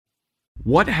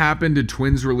What happened to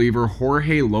Twins reliever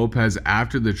Jorge Lopez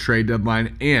after the trade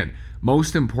deadline? And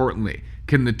most importantly,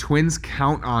 can the Twins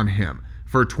count on him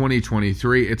for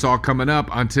 2023? It's all coming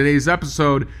up on today's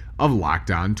episode of Locked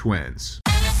On Twins.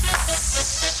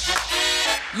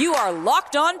 You are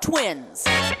Locked On Twins,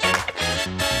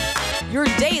 your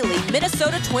daily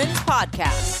Minnesota Twins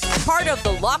podcast, part of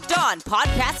the Locked On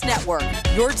Podcast Network,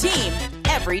 your team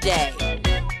every day.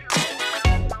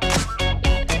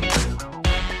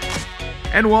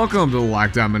 And welcome to the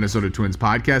Locked On Minnesota Twins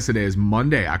podcast. Today is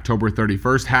Monday, October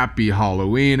 31st. Happy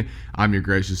Halloween. I'm your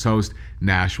gracious host,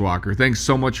 Nash Walker. Thanks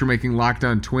so much for making Locked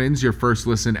On Twins your first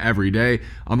listen every day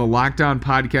on the Locked On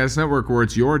Podcast Network, where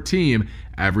it's your team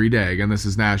every day. Again, this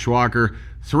is Nash Walker.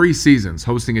 3 seasons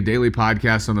hosting a daily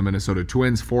podcast on the Minnesota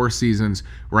Twins, 4 seasons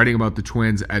writing about the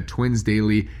Twins at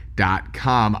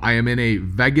twinsdaily.com. I am in a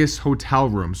Vegas hotel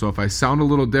room, so if I sound a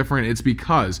little different, it's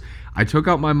because I took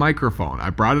out my microphone.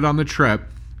 I brought it on the trip,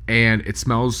 and it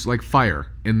smells like fire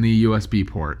in the USB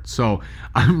port. So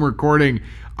I'm recording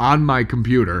on my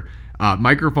computer.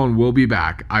 Microphone will be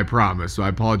back, I promise. So I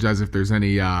apologize if there's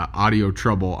any audio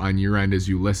trouble on your end as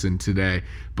you listen today.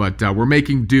 But we're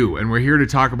making do, and we're here to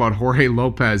talk about Jorge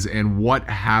Lopez and what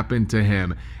happened to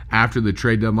him after the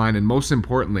trade deadline. And most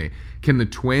importantly, can the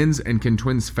Twins and can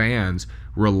Twins fans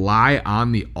rely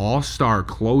on the all-star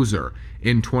closer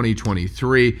in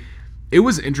 2023? It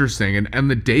was interesting,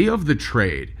 and the day of the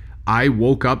trade, I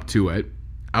woke up to it.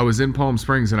 I was in Palm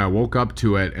Springs, and I woke up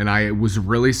to it, and I was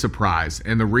really surprised.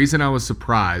 And the reason I was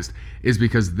surprised is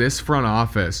because this front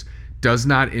office does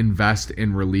not invest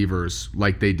in relievers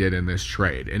like they did in this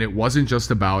trade. And it wasn't just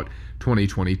about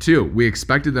 2022. We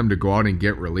expected them to go out and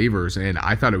get relievers, and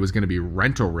I thought it was going to be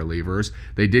rental relievers.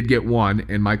 They did get one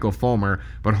in Michael Fulmer,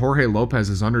 but Jorge Lopez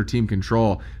is under team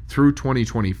control through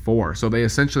 2024. So they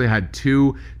essentially had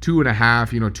 2.5,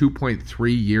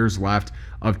 2.3 years left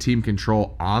of team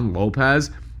control on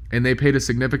Lopez, and they paid a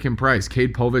significant price.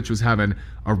 Cade Povich was having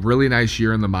a really nice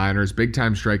year in the minors,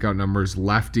 big-time strikeout numbers,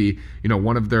 lefty,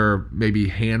 one of their maybe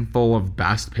handful of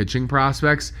best pitching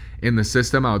prospects in the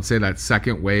system. I would say that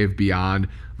second wave beyond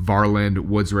Varland,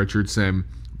 Woods Richardson,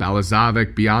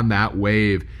 Balazovic, beyond that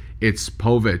wave, it's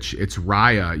Povich, it's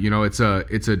Raya,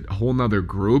 it's a whole nother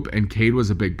group, and Cade was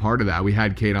a big part of that. We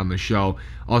had Cade on the show,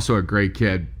 also a great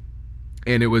kid,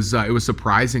 and it was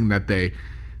surprising that they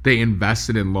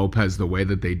invested in Lopez the way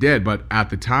that they did. But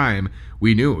at the time,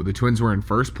 we knew the Twins were in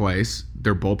first place.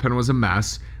 Their bullpen was a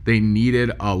mess. They needed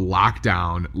a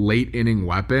lockdown, late inning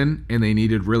weapon, and they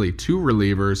needed really 2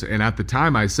 relievers. And at the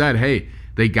time, I said, hey,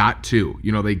 they got 2.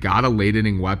 They got a late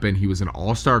inning weapon. He was an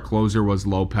all-star closer, was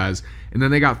Lopez. And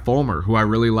then they got Fulmer, who I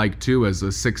really like too, as a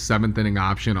 6th, 7th inning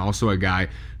option. Also a guy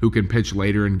who can pitch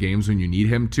later in games when you need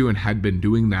him to, and had been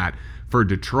doing that for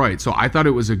Detroit. So I thought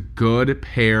it was a good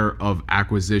pair of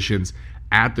acquisitions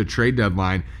at the trade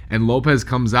deadline. And Lopez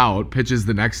comes out, pitches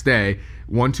the next day,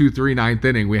 1, 2, 3, 9th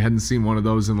inning. We hadn't seen one of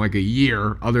those in like a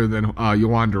year, other than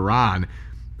Yohan Duran.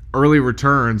 Early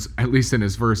returns, at least in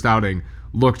his first outing,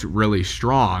 looked really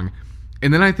strong.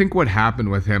 And then I think what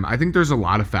happened with him, I think there's a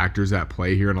lot of factors at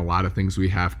play here and a lot of things we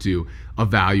have to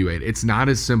evaluate. It's not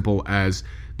as simple as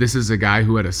this is a guy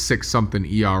who had a 6-something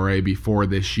ERA before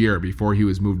this year, before he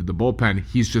was moved to the bullpen.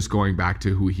 He's just going back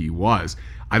to who he was.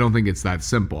 I don't think it's that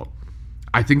simple.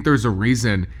 I think there's a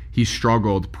reason he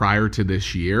struggled prior to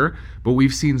this year, but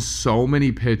we've seen so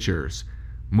many pitchers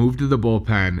move to the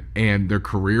bullpen and their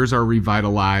careers are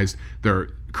revitalized. Their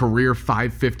career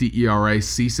 5.50 ERA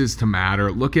ceases to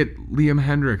matter. Look at Liam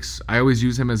Hendriks. I always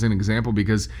use him as an example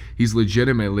because he's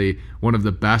legitimately one of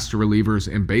the best relievers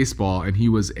in baseball, and he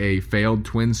was a failed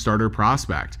Twins starter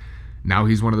prospect. Now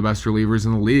he's one of the best relievers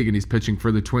in the league, and he's pitching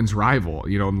for the Twins' rival,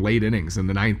 in late innings, in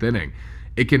the 9th inning.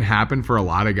 It can happen for a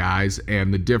lot of guys,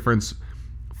 and the difference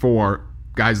for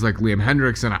guys like Liam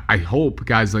Hendriks, and I hope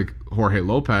guys like Jorge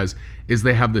Lopez, is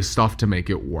they have the stuff to make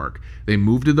it work. They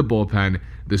move to the bullpen,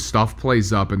 the stuff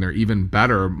plays up, and they're even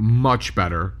better, much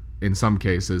better in some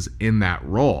cases, in that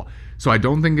role. So I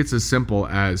don't think it's as simple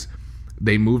as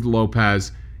they moved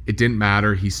Lopez, it didn't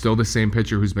matter, he's still the same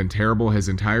pitcher who's been terrible his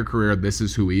entire career, this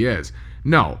is who he is.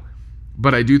 No,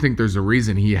 but I do think there's a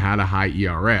reason he had a high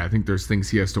ERA. I think there's things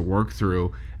he has to work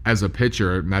through as a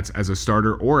pitcher, and that's as a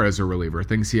starter or as a reliever,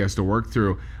 things he has to work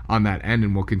through on that end,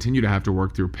 and will continue to have to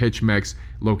work through pitch mix,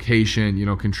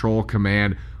 location, control,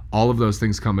 command, all of those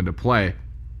things come into play.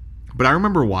 But I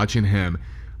remember watching him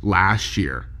last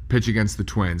year pitch against the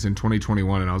Twins in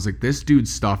 2021, and I was like, this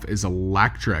dude's stuff is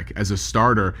electric as a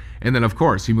starter. And then, of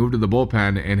course, he moved to the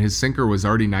bullpen, and his sinker was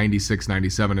already 96,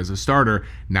 97 as a starter.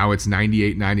 Now it's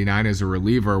 98, 99 as a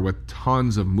reliever with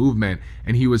tons of movement,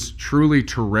 and he was truly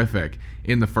terrific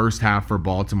in the first half for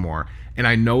Baltimore. And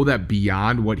I know that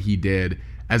beyond what he did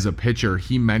as a pitcher,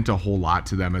 he meant a whole lot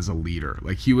to them as a leader.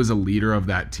 Like, he was a leader of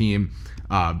that team.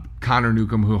 Connor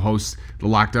Newcomb, who hosts the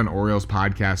Locked On Orioles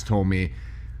podcast, told me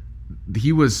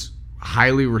he was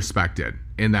highly respected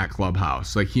in that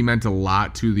clubhouse. Like, he meant a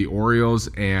lot to the Orioles,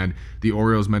 and the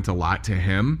Orioles meant a lot to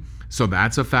him. So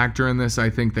that's a factor in this. I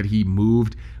think that he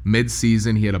moved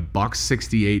mid-season. He had a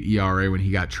 .68 ERA when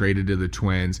he got traded to the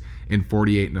Twins in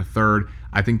 48 1/3.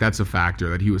 I think that's a factor,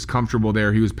 that he was comfortable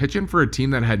there. He was pitching for a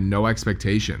team that had no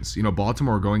expectations. You know,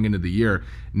 Baltimore going into the year,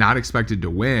 not expected to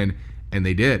win, and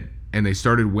they did. And they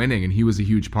started winning, and he was a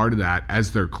huge part of that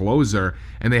as their closer.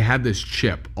 And they had this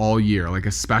chip all year, like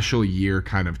a special year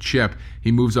kind of chip. He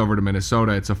moves over to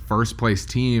Minnesota. It's a first-place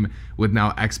team with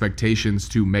now expectations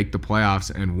to make the playoffs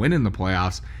and win in the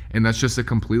playoffs. And that's just a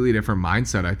completely different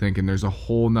mindset, I think. And there's a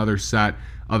whole nother set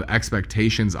of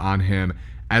expectations on him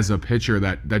as a pitcher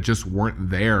that just weren't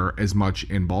there as much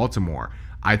in Baltimore.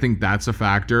 I think that's a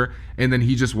factor. And then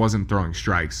he just wasn't throwing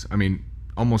strikes. I mean,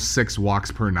 almost 6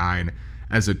 walks per 9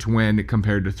 as a Twin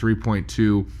compared to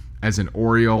 3.2 as an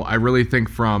Oriole. I really think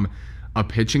from a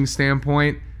pitching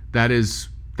standpoint, that's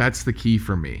the key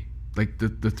for me. Like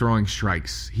the throwing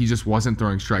strikes. He just wasn't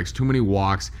throwing strikes. Too many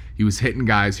walks. He was hitting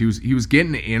guys. He was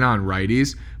getting in on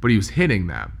righties, but he was hitting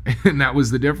them. And that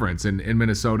was the difference in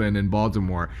Minnesota and in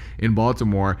Baltimore. In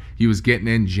Baltimore, he was getting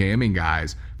in, jamming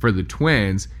guys. For the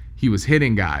Twins, he was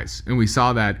hitting guys. And we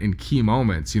saw that in key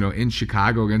moments. You know, in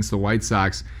Chicago against the White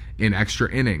Sox, in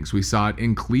extra innings. We saw it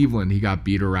in Cleveland. He got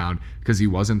beat around because he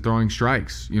wasn't throwing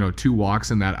strikes. You know, 2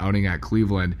 walks in that outing at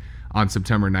Cleveland on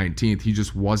September 19th. He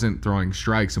just wasn't throwing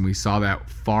strikes, and we saw that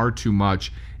far too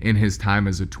much in his time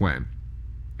as a Twin.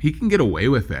 He can get away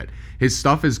with it. His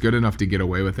stuff is good enough to get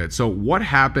away with it. So what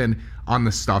happened on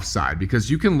the stuff side?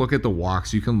 Because you can look at the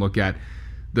walks, you can look at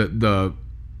the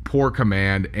poor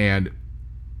command and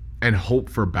hope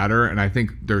for better, and I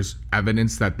think there's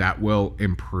evidence that will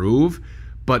improve.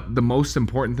 But the most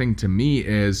important thing to me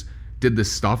is, did the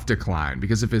stuff decline?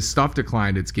 Because if his stuff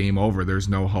declined, it's game over. There's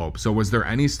no hope. So was there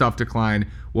any stuff decline?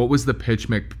 What was the pitch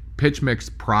mix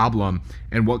problem?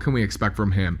 And what can we expect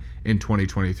from him in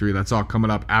 2023? That's all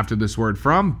coming up after this word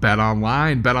from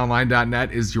BetOnline.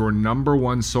 BetOnline.net is your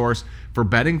 #1 source for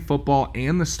betting football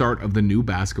and the start of the new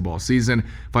basketball season.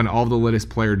 Find all the latest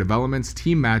player developments,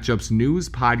 team matchups, news,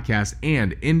 podcasts,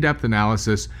 and in-depth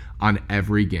analysis on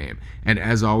every game. And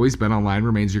as always, BetOnline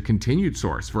remains your continued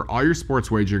source for all your sports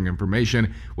wagering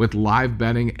information with live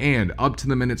betting and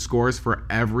up-to-the-minute scores for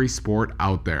every sport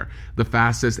out there. The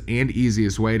fastest and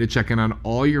easiest way to check in on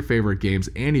all your favorite games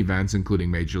and events, including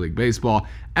Major League Baseball,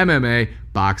 MMA,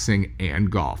 boxing,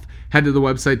 and golf. Head to the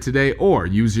website today or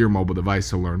use your mobile device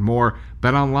to learn more.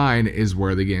 BetOnline is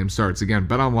where the game starts. Again,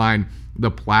 BetOnline, the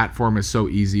platform is so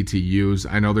easy to use.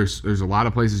 I know there's a lot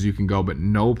of places you can go, but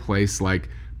no place like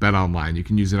BetOnline. You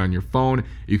can use it on your phone,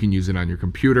 you can use it on your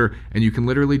computer, and you can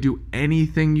literally do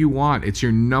anything you want. It's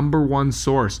your #1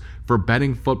 source for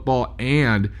betting football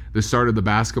and the start of the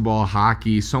basketball,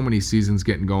 hockey, so many seasons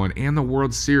getting going, and the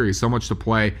World Series. So much to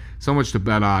play, so much to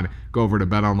bet on. Go over to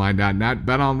betonline.net.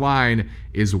 BetOnline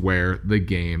is where the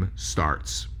game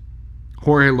starts.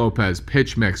 Jorge Lopez,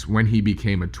 pitch mix when he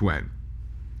became a Twin.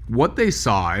 What they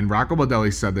saw, and Rocco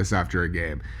Baldelli said this after a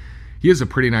game, he has a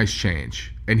pretty nice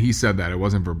change. And he said that, it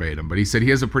wasn't verbatim, but he said he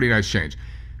has a pretty nice change.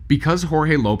 Because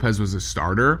Jorge Lopez was a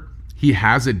starter, he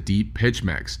has a deep pitch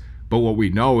mix. But what we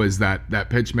know is that that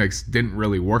pitch mix didn't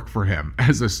really work for him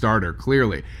as a starter,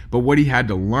 clearly. But what he had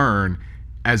to learn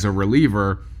as a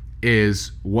reliever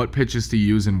is what pitches to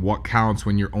use and what counts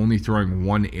when you're only throwing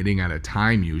 1 inning at a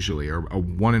time usually, or a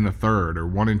 1 1/3 or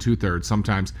 1 2/3,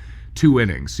 sometimes 2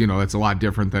 innings. You know, that's a lot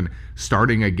different than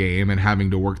starting a game and having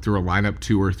to work through a lineup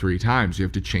 2 or 3 times. You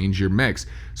have to change your mix.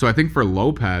 So I think for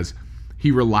Lopez,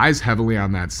 he relies heavily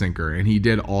on that sinker, and he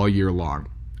did all year long.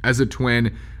 As a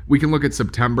Twin, we can look at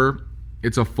September.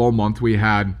 It's a full month we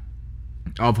had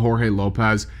of Jorge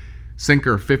Lopez.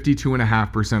 Sinker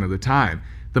 52.5% of the time.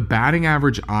 The batting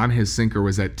average on his sinker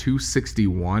was at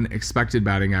 .261. Expected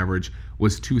batting average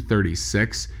was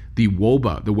 .236. The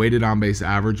WOBA, the weighted on-base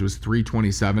average, was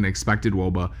 .327. Expected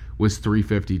WOBA was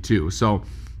 .352. So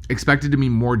expected to be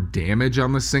more damage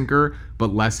on the sinker,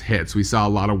 but less hits. We saw a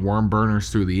lot of worm burners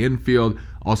through the infield.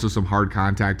 Also some hard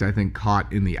contact, I think,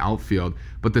 caught in the outfield.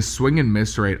 But the swing and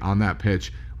miss rate on that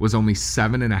pitch was only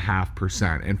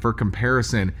 7.5%. And for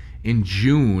comparison, In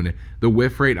June, the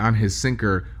whiff rate on his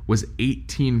sinker was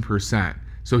 18%.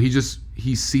 So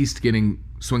he ceased getting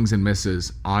swings and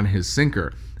misses on his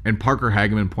sinker. And Parker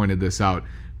Hageman pointed this out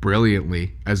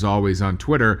brilliantly, as always, on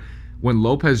Twitter. When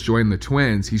Lopez joined the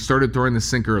Twins, he started throwing the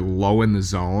sinker low in the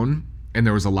zone, and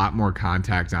there was a lot more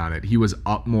contact on it. He was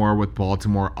up more with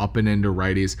Baltimore, up and into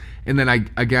righties. And then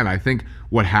I think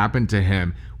what happened to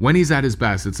him, when he's at his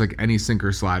best, it's like any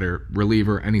sinker slider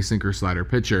reliever, any sinker slider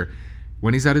pitcher.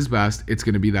 When he's at his best, it's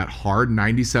going to be that hard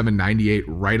 97, 98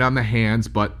 right on the hands,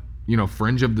 but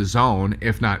fringe of the zone,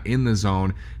 if not in the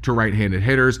zone, to right-handed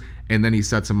hitters. And then he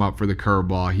sets him up for the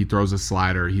curveball. He throws a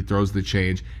slider. He throws the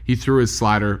change. He threw his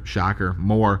slider, shocker,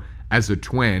 more as a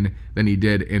Twin than he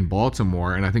did in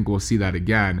Baltimore. And I think we'll see that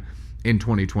again in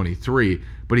 2023.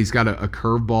 But he's got a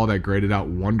curveball that graded out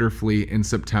wonderfully in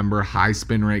September, high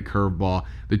spin rate curveball.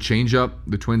 The changeup,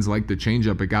 the Twins liked the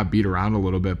changeup. It got beat around a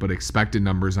little bit, but expected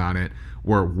numbers on it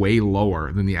were way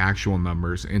lower than the actual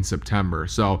numbers in September.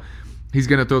 So he's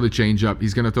going to throw the changeup.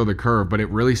 He's going to throw the curve, but it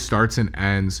really starts and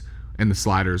ends, and the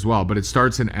slider as well, but it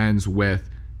starts and ends with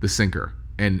the sinker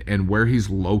and where he's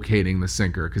locating the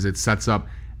sinker, because it sets up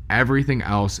everything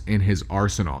else in his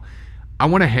arsenal. I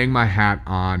want to hang my hat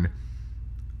on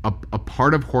a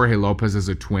part of Jorge Lopez as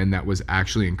a Twin that was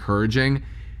actually encouraging.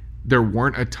 There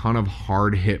weren't a ton of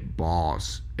hard hit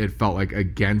balls, it felt like,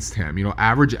 against him.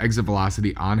 Average exit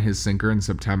velocity on his sinker in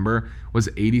September was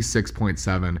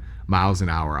 86.7 miles an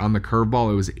hour. On the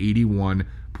curveball, it was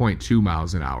 81.2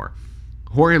 miles an hour.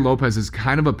 Jorge Lopez is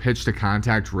kind of a pitch to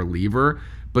contact reliever,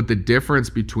 but the difference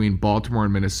between Baltimore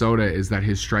and Minnesota is that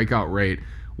his strikeout rate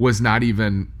was not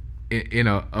even in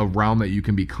a realm that you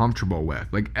can be comfortable with.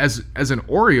 Like, as an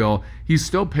Oriole, he's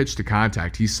still pitch to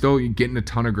contact. He's still getting a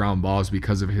ton of ground balls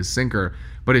because of his sinker,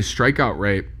 but his strikeout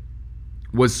rate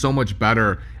was so much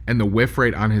better, and the whiff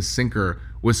rate on his sinker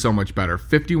was so much better.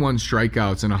 51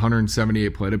 strikeouts and 178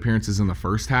 plate appearances in the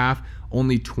first half,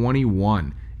 only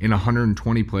 21 in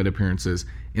 120 plate appearances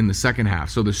in the second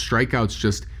half. So the strikeouts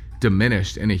just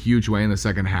diminished in a huge way in the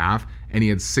second half, and he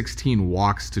had 16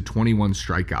 walks to 21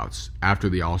 strikeouts after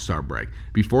the All-Star break.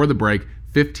 Before the break,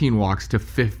 15 walks to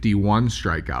 51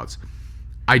 strikeouts.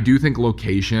 I do think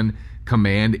location,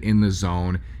 command in the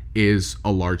zone is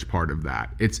a large part of that.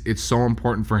 It's so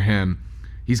important for him.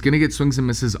 He's going to get swings and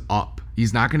misses up.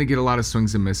 He's not going to get a lot of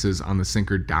swings and misses on the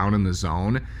sinker down in the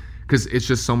zone, because it's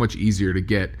just so much easier to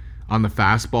get on the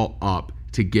fastball up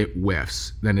to get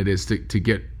whiffs than it is to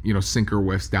get sinker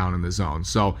whiffs down in the zone.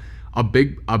 So a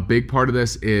big part of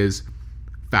this is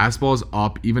fastballs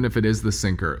up, even if it is the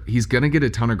sinker. He's gonna get a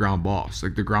ton of ground balls.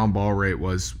 Like, the ground ball rate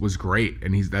was great,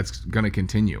 and that's gonna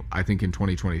continue, I think, in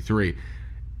 2023.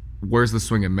 Where's the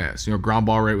swing and miss? Ground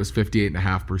ball rate was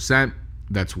 58.5%.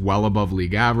 That's well above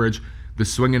league average. The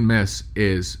swing and miss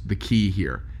is the key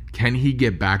here. Can he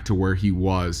get back to where he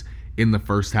was in the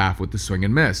first half with the swing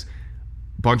and miss?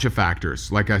 Bunch of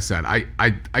factors. Like I said,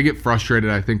 I get frustrated,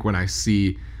 I think, when I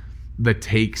see the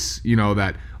takes,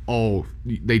 that, oh,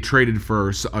 they traded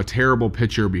for a terrible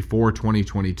pitcher before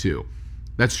 2022.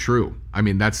 That's true. I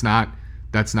mean, that's not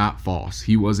false.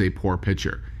 He was a poor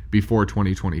pitcher before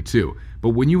 2022. But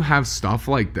when you have stuff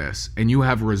like this and you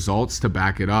have results to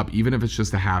back it up, even if it's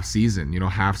just a half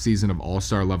season of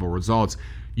all-star level results,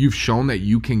 you've shown that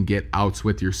you can get outs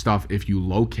with your stuff if you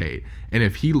locate. And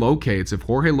if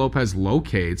Jorge Lopez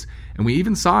locates, and we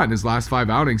even saw it in his last 5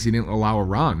 outings, he didn't allow a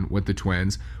run with the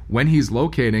Twins. When he's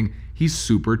locating, he's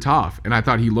super tough. And I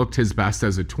thought he looked his best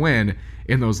as a Twin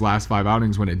in those last 5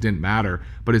 outings when it didn't matter.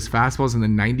 But his fastball's in the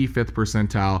 95th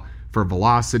percentile for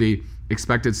velocity.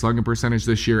 Expected slugging percentage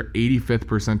this year, 85th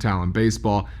percentile in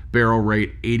baseball. Barrel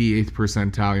rate, 88th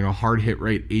percentile. Hard hit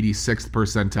rate, 86th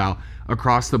percentile.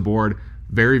 Across the board,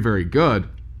 very, very good.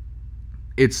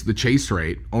 It's the chase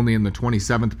rate, only in the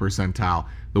 27th percentile.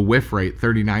 The whiff rate,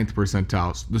 39th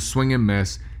percentile. The swing and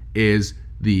miss is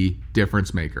the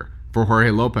difference maker for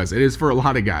Jorge Lopez. It is for a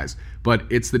lot of guys, but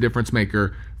it's the difference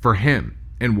maker for him.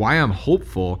 And why I'm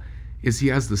hopeful is he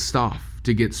has the stuff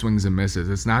to get swings and misses.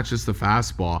 It's not just the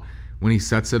fastball. When he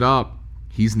sets it up,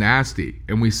 he's nasty.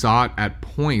 And we saw it at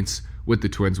points with the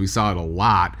Twins. We saw it a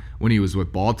lot when he was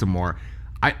with Baltimore.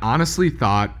 I honestly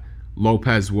thought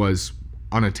Lopez was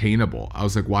unattainable. I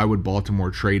was like, why would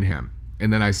Baltimore trade him?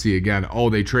 And then I see again,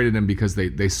 oh, they traded him because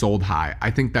they sold high.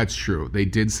 I think that's true. They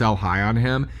did sell high on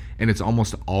him, and it's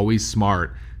almost always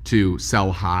smart to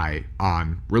sell high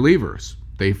on relievers.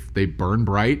 They burn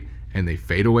bright and they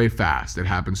fade away fast. It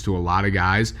happens to a lot of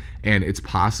guys, and it's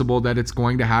possible that it's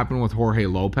going to happen with Jorge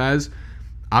Lopez.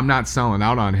 I'm not selling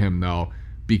out on him, though,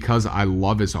 because I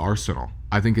love his arsenal.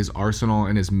 I think his arsenal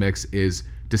and his mix is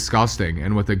disgusting,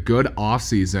 and with a good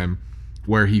offseason,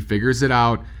 where he figures it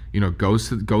out, goes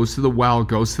to the well,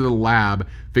 goes to the lab,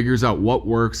 figures out what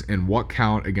works and what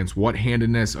count against what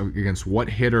handedness, against what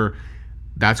hitter.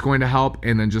 That's going to help.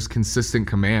 And then just consistent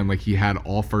command like he had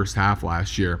all first half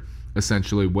last year,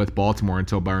 essentially with Baltimore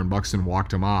until Byron Buxton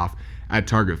walked him off at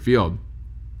Target Field.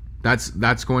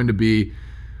 That's going to be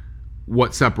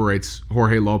what separates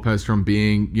Jorge Lopez from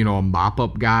being, a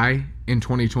mop-up guy in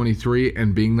 2023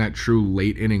 and being that true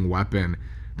late inning weapon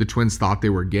the Twins thought they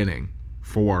were getting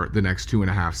for the next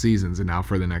 2.5 seasons and now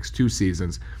for the next 2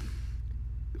 seasons.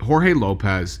 Jorge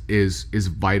Lopez is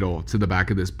vital to the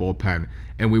back of this bullpen,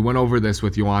 and we went over this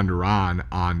with Yohan Duran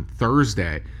on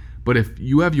Thursday. But if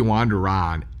you have Yohan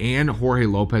Duran and Jorge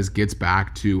Lopez gets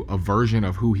back to a version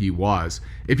of who he was,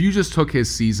 if you just took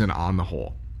his season on the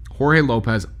whole, Jorge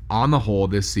Lopez on the whole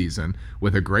this season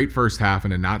with a great first half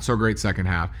and a not so great second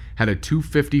half had a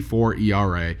 2.54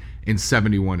 ERA in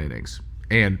 71 innings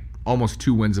and almost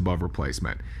 2 wins above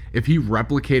replacement. If he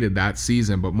replicated that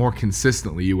season, but more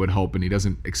consistently, you would hope, and he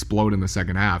doesn't explode in the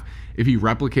second half, if he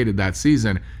replicated that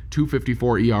season,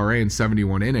 2.54 ERA in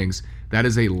 71 innings, that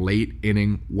is a late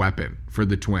inning weapon for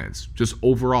the Twins. Just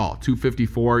overall,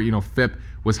 2.54, FIP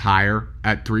was higher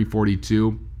at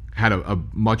 3.42, had a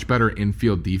much better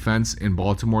infield defense in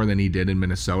Baltimore than he did in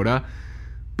Minnesota.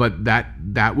 But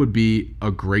that would be a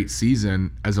great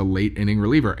season as a late inning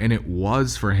reliever, and it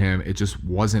was for him. It just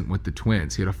wasn't with the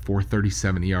Twins. He had a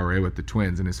 4.37 ERA with the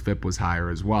Twins, and his FIP was higher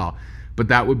as well. But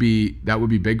that would be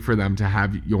big for them to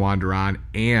have Yohan Duran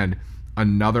and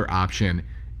another option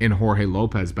in Jorge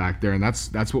Lopez back there, and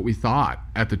that's what we thought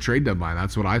at the trade deadline.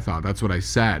 That's what I thought. That's what I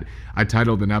said. I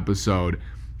titled an episode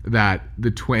that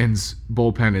the Twins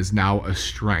bullpen is now a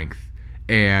strength,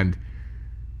 and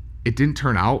it didn't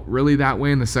turn out really that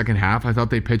way in the second half. I thought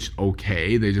they pitched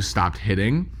okay. They just stopped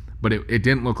hitting, but it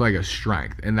didn't look like a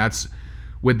strength. And that's,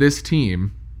 with this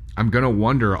team, I'm going to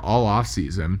wonder all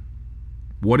offseason,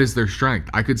 what is their strength?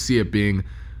 I could see it being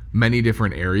many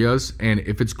different areas. And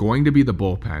if it's going to be the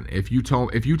bullpen, if you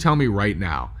tell me right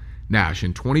now, Nash,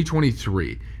 in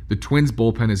 2023, the Twins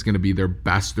bullpen is going to be their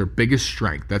biggest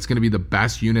strength. That's going to be the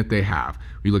best unit they have.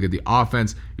 You look at the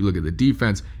offense, you look at the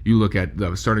defense, you look at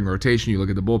the starting rotation, you look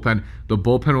at the bullpen. The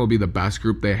bullpen will be the best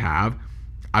group they have.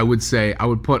 I would say I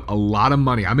would put a lot of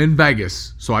money. I'm in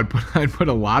Vegas, so I'd put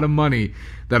a lot of money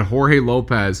that Jorge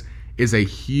Lopez is a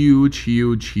huge,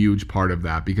 huge, huge part of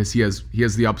that, because he has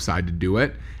the upside to do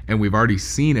it, and we've already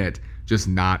seen it, just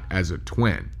not as a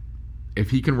Twin. If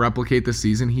he can replicate the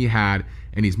season he had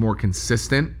and he's more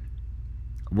consistent,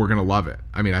 we're going to love it.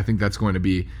 I mean, I think that's going to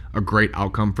be a great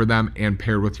outcome for them, and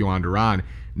paired with Yohan Duran.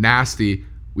 Nasty,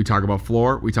 we talk about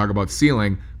floor, we talk about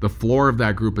ceiling. The floor of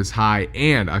that group is high,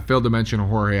 and I failed to mention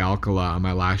Jorge Alcala on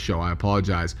my last show. I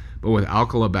apologize. But with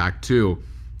Alcala back too,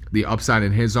 the upside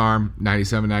in his arm,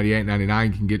 97, 98,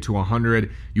 99, can get to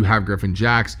 100. You have Griffin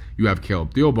Jax, you have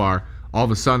Caleb Thielbar. All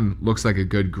of a sudden, looks like a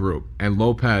good group. And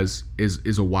Lopez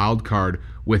is a wild card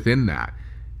within that.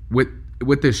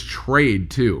 With this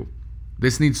trade too,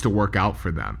 this needs to work out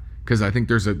for them, because I think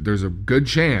there's a good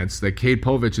chance that Cade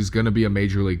Povich is going to be a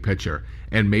major league pitcher,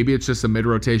 and maybe it's just a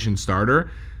mid-rotation starter.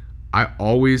 I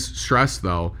always stress,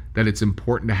 though, that it's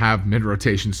important to have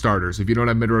mid-rotation starters. If you don't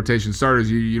have mid-rotation starters,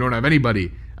 you don't have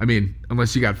anybody. I mean,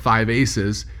 unless you got 5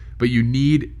 aces, but you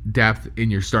need depth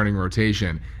in your starting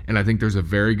rotation, and I think there's a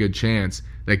very good chance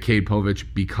that Cade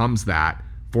Povich becomes that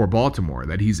for Baltimore,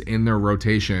 that he's in their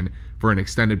rotation for an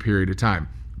extended period of time.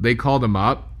 They called him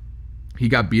up. He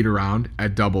got beat around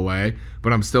at AA,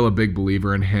 but I'm still a big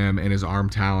believer in him and his arm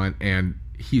talent, and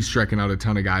he's striking out a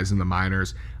ton of guys in the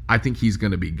minors. I think he's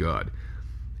going to be good.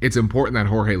 It's important that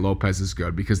Jorge Lopez is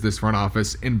good, because this front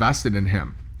office invested in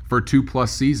him for 2+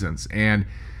 seasons. And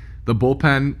the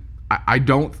bullpen, I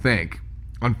don't think,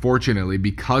 unfortunately,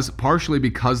 partially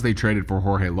because they traded for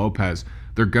Jorge Lopez,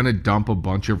 they're going to dump a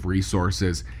bunch of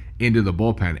resources into the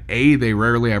bullpen. A, they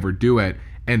rarely ever do it.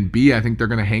 And B, I think they're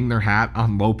going to hang their hat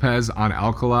on Lopez, on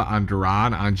Alcala, on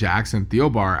Duran, on Jackson,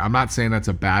 Thielbar. I'm not saying that's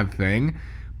a bad thing,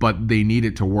 but they need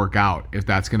it to work out if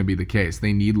that's going to be the case.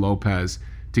 They need Lopez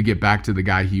to get back to the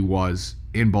guy he was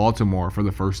in Baltimore for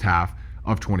the first half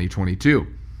of 2022.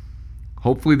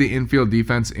 Hopefully the infield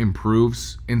defense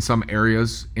improves in some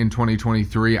areas in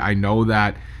 2023. I know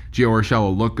that Gio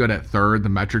Urshela looked good at third. The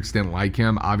metrics didn't like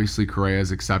him. Obviously, Correa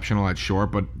is exceptional at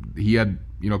short, but he had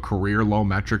career low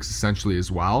metrics essentially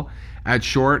as well. At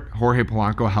short, Jorge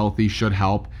Polanco healthy should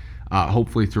help,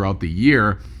 hopefully throughout the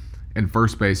year. And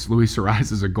first base, Luis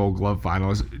Arraez is a Gold Glove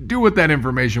finalist. Do with that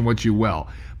information what you will.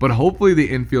 But hopefully the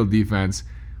infield defense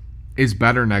is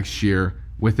better next year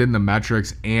within the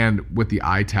metrics and with the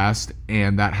eye test,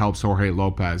 and that helps Jorge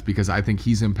Lopez because I think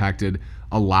he's impacted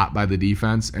a lot by the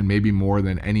defense and maybe more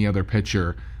than any other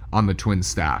pitcher on the Twins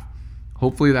staff.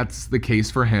 Hopefully that's the case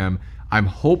for him. I'm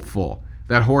hopeful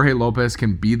that Jorge Lopez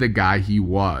can be the guy he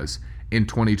was in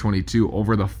 2022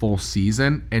 over the full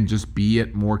season and just be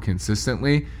it more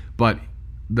consistently, but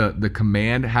the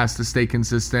command has to stay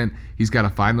consistent. He's got to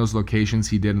find those locations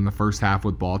he did in the first half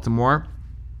with Baltimore.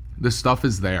 The stuff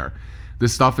is there. The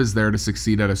stuff is there to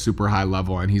succeed at a super high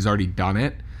level, and he's already done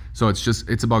it. So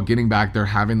it's about getting back there,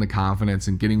 having the confidence,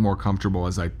 and getting more comfortable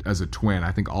as a Twin.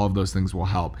 I think all of those things will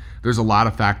help. There's a lot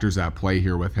of factors at play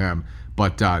here with him,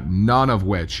 but none of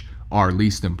which are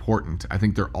least important. I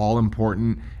think they're all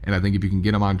important, and I think if you can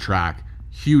get them on track,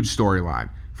 huge storyline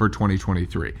for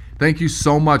 2023. Thank you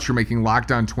so much for making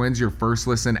Locked On Twins your first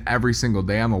listen every single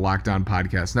day on the Locked On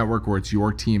Podcast Network, where it's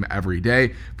your team every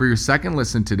day. For your second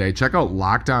listen today, check out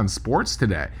Locked On Sports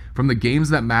Today. From the games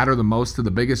that matter the most to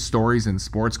the biggest stories in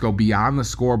sports, go beyond the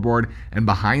scoreboard and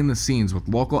behind the scenes with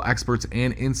local experts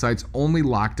and insights only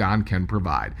Locked On can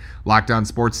provide. Locked On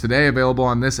Sports Today, available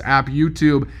on this app,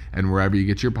 YouTube, and wherever you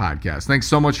get your podcasts. Thanks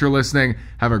so much for listening.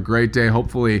 Have a great day.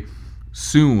 Hopefully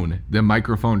soon the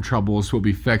microphone troubles will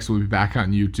be fixed. We'll be back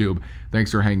on YouTube.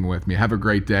 Thanks for hanging with me. Have a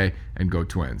great day, and go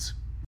Twins.